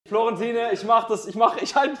Florentine, ich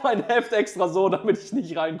halte mein Heft extra so, damit ich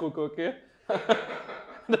nicht reingucke, okay?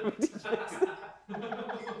 Damit ich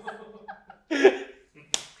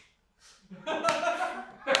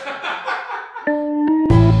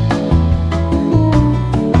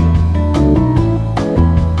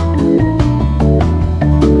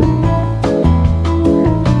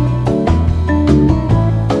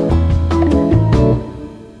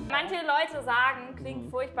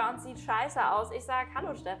furchtbar und sieht scheiße aus. Ich sag,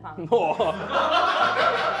 hallo Stephan. Oh.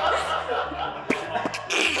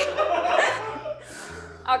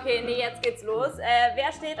 Okay, nee, jetzt geht's los.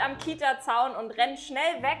 Wer steht am Kita-Zaun und rennt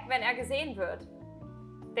schnell weg, wenn er gesehen wird?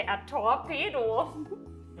 Der Torpedo.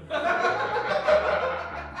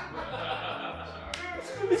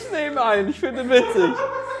 Ich nehme einen, ich finde ihn witzig.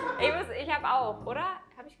 Ich hab auch, oder?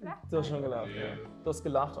 Hab ich gelacht? Du hast schon gelacht, ja. Du hast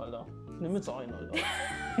gelacht, Alter. Nimm jetzt einen, Alter.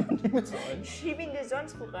 Nimm jetzt einen. Schieb ihn dir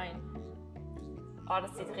sonst wo rein. Oh,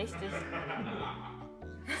 das sieht richtig...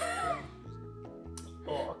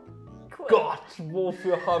 Oh cool. Gott,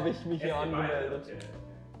 wofür habe ich mich hier angemeldet?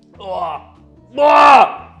 Oh.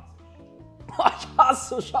 Boah! Ich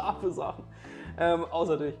hasse scharfe Sachen.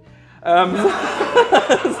 Außer dich.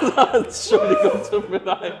 Entschuldigung, tut mir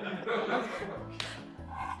leid.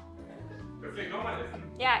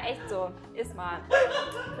 Ja, echt so. Iss mal.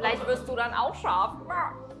 Vielleicht wirst du dann auch scharf.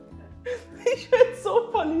 Ich will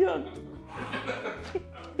so verlieren.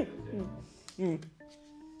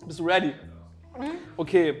 Bist du ready?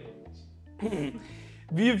 Okay.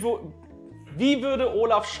 Wie würde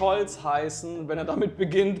Olaf Scholz heißen, wenn er damit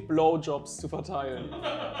beginnt, Blowjobs zu verteilen?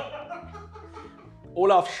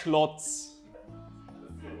 Olaf Schlotz.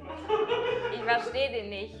 Ich verstehe den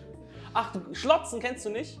nicht. Ach, Schlotzen kennst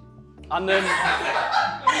du nicht? An den...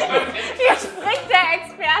 Hier spricht der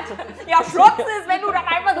Experte. Ja, Schlotzen ist, wenn du dann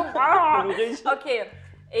einfach so... Okay,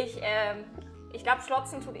 ich glaube,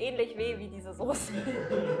 Schlotzen tut ähnlich weh wie diese Soße.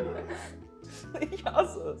 Ich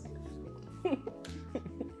hasse es.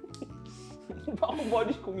 Warum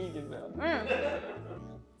wollte ich Comedian werden?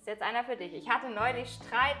 Ist jetzt einer für dich. Ich hatte neulich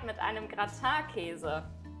Streit mit einem Gratin-Käse.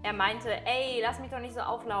 Er meinte, ey, lass mich doch nicht so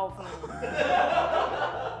auflaufen.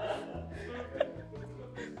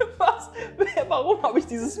 Was? Warum habe ich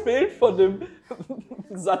dieses Bild von dem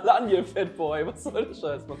Salagne-Fatboy? Was soll der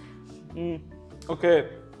Scheiß, Mann? Okay.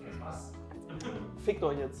 Fickt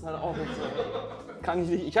euch jetzt. Halt auch jetzt. Kann ich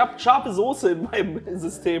nicht. Ich habe scharfe Soße in meinem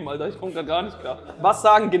System, Alter. Ich komme gerade gar nicht klar. Was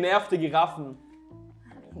sagen genervte Giraffen?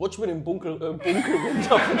 Rutsch mit dem Bunkel runter.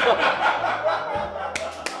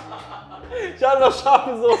 Ich hatte noch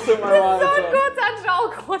scharfe Soße in meinem Hals. So ein kurzer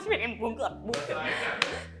Joke. Rutsch mit dem Bunkel.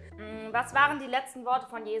 Was waren die letzten Worte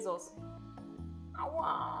von Jesus?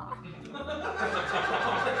 Aua.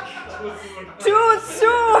 Too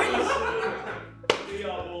soon.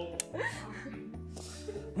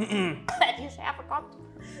 Die Schärfe kommt.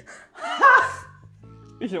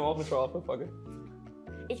 Ich nehme auch eine scharfe Fackel.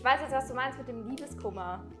 Ich weiß jetzt, was du meinst mit dem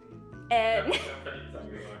Liebeskummer.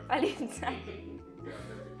 Verliebt sein.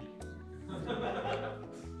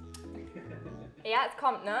 Ja, es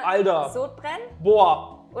kommt, ne? Alter. Sodbrennen?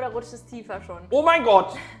 Boah. Oder rutscht es tiefer schon? Oh mein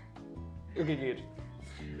Gott. Okay, geht.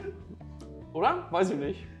 Oder? Weiß ich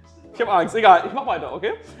nicht. Ich habe Angst. Egal, ich mach weiter,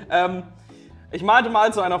 okay? Ich meinte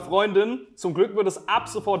mal zu einer Freundin, zum Glück wird es ab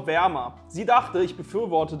sofort wärmer. Sie dachte, ich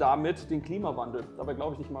befürworte damit den Klimawandel. Dabei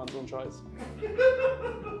glaube ich nicht mal an so einen Scheiß.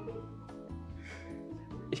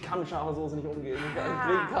 Ich kann mit scharfer Soße nicht umgehen. Ich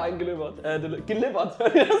kriege keinen gelivert. Gelivert.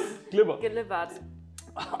 Gelivert.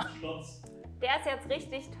 Der ist jetzt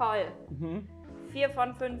richtig toll. 4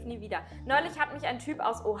 von 5 nie wieder. Neulich hat mich ein Typ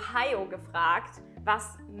aus Ohio gefragt,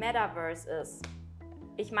 was Metaverse ist.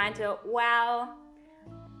 Ich meinte, well,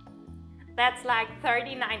 that's like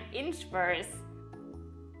 39-inch-verse.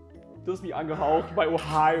 Du hast mich angehaucht bei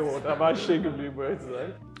Ohio, da war ich stehen geblieben, würde ich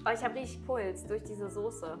sagen. Oh, ich habe richtig Puls durch diese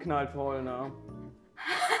Soße. Knallt voll, ne?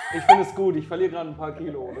 Ich finde es gut, ich verliere gerade ein paar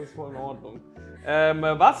Kilo, das ist voll in Ordnung.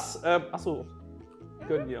 Achso,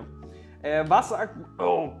 können wir. Was sagt,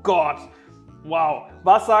 oh Gott, wow.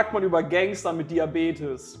 Was sagt man über Gangster mit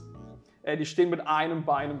Diabetes? Die stehen mit einem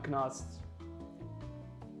Bein im Knast.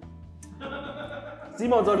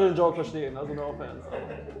 Simon sollte den Joke verstehen, also no offense.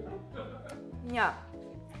 Ja,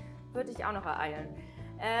 würde ich auch noch ereilen.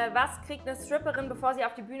 Was kriegt eine Stripperin, bevor sie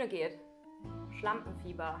auf die Bühne geht?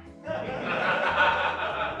 Schlampenfieber.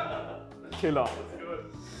 Killer.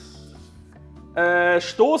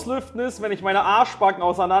 Stoßlüften ist, wenn ich meine Arschbacken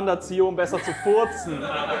auseinanderziehe, um besser zu furzen.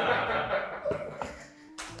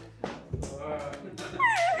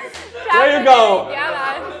 There you go.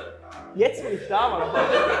 Jetzt bin ich da, Mann.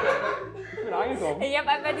 Ich bin angekommen. Ich habe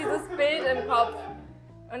einfach dieses Bild im Kopf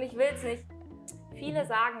und ich will es nicht. Viele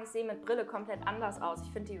sagen, ich sehe mit Brille komplett anders aus.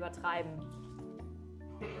 Ich finde die übertreiben.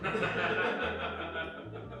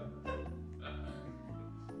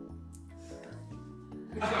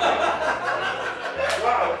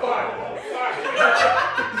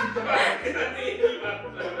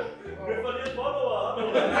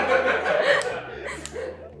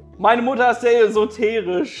 Meine Mutter ist sehr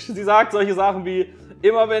esoterisch. Sie sagt solche Sachen wie,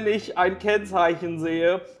 immer wenn ich ein Kennzeichen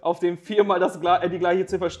sehe, auf dem viermal die gleiche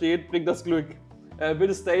Ziffer steht, bringt das Glück.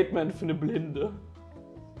 Wildes Statement für eine Blinde.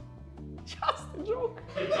 Ich hasse den Joke.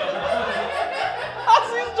 Ich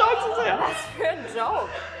hasse diesen Joke so sehr. Was für ein Joke.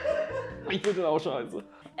 Ich finde den auch scheiße.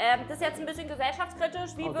 Das ist jetzt ein bisschen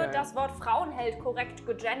gesellschaftskritisch. Wie wird das Wort Frauenheld korrekt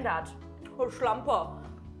gegendert? Schlampe.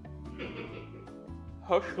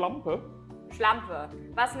 Schlampe? Schlampe.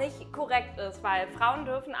 Was nicht korrekt ist, weil Frauen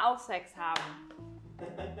dürfen auch Sex haben.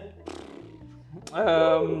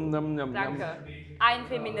 Danke. Ein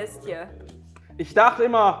Feminist hier. Ich dachte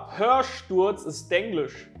immer, Hörsturz ist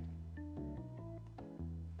Denglisch.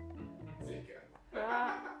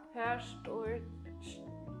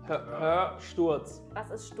 Hörsturz. Was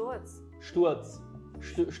ist Sturz? Sturz.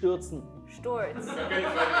 Stürzen. Sturz.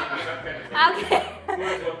 Okay.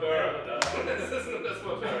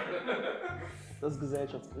 Das ist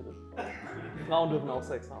gesellschaftskritisch. Frauen dürfen auch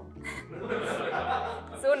Sex haben.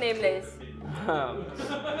 So nämlich.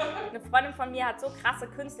 Eine Freundin von mir hat so krasse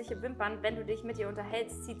künstliche Wimpern, wenn du dich mit ihr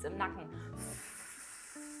unterhältst, zieht's im Nacken.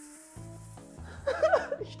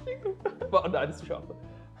 Ich denke. Nein, das ist scharfe.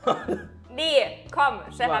 Nee, komm,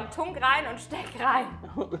 Stephan, tunk rein und steck rein.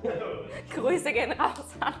 Grüße gehen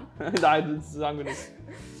raus an. Nein, das sagen wir nicht.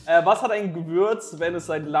 Was hat ein Gewürz, wenn es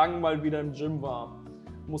seit langem mal wieder im Gym war?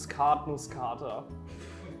 Muskatnusskater.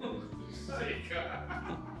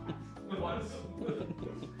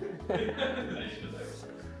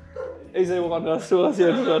 Ich sehe, woran das jetzt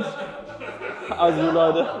wird. Also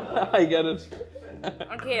Leute, I get it.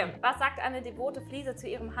 Okay, was sagt eine devote Fliese zu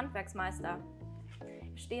ihrem Handwerksmeister?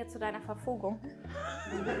 Ich stehe zu deiner Verfügung.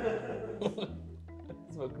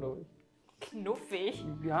 Das war knuffig. Knuffig?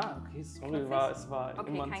 Ja, okay, sorry, Knuffig? Es war okay,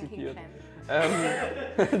 emanzipiert. Kein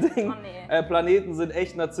King-Shame. Oh, nee. Planeten sind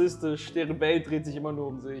echt narzisstisch, deren Welt dreht sich immer nur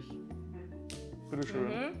um sich.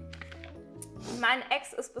 Bitteschön. Mein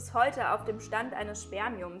Ex ist bis heute auf dem Stand eines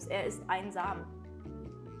Spermiums. Er ist einsam.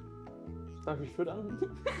 Darf ich füttern?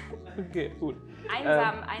 Okay, gut.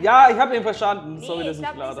 Einsam. Ja, ich habe den verstanden. Nee, sorry, dass ich ich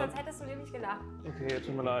glaube nicht, klar sonst hättest du nämlich gelacht. Okay,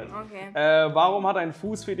 tut mir leid. Okay. Warum hat ein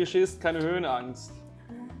Fußfetischist keine Höhenangst?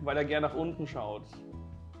 Weil er gern nach unten schaut.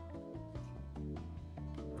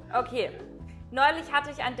 Okay. Neulich hatte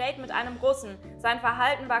ich ein Date mit einem Russen. Sein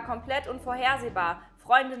Verhalten war komplett unvorhersehbar.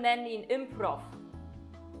 Freunde nennen ihn Improv.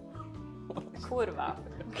 Kurva.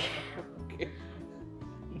 Okay.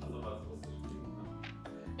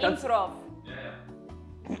 Improv. Ja.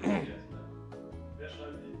 Wer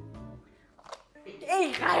schreibt die?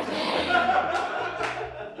 Ich schreibe.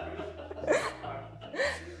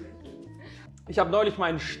 Ich habe neulich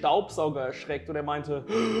meinen Staubsauger erschreckt und er meinte...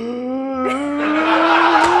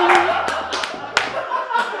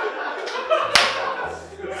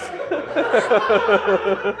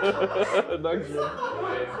 Dankeschön.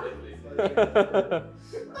 Stephan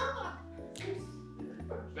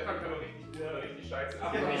kann doch richtig scheiße.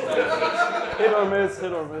 Hit or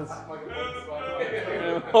miss.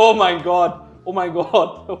 Oh mein Gott. Oh mein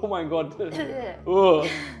Gott. Oh mein Gott. Oh.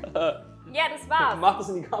 Ja, das war's. Mach das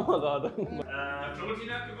in die Kamera.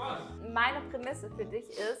 Florentine hat gewonnen. Meine Prämisse für dich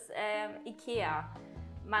ist Ikea.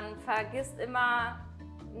 Man vergisst immer...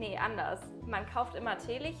 Nee, anders. Man kauft immer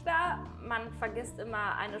Teelichter, man vergisst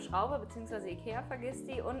immer eine Schraube, beziehungsweise Ikea vergisst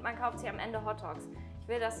die und man kauft sich am Ende Hotdogs. Ich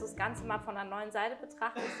will, dass du das Ganze mal von einer neuen Seite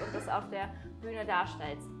betrachtest und das auf der Bühne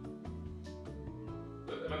darstellst.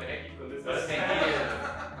 Das ist immer eine Handy-Kulisse. Das ist Handy.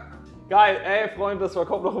 Geil, ey Freund, das war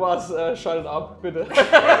kommt noch was. Schaltet ab, bitte.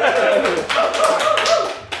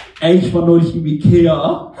 Ey, ich war neulich im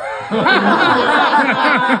Ikea.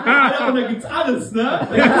 Alter, und da gibt's alles, ne?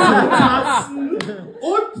 Da gibt's Tassen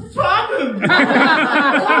und Pfannen und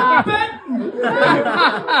Betten.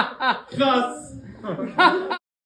 Krass.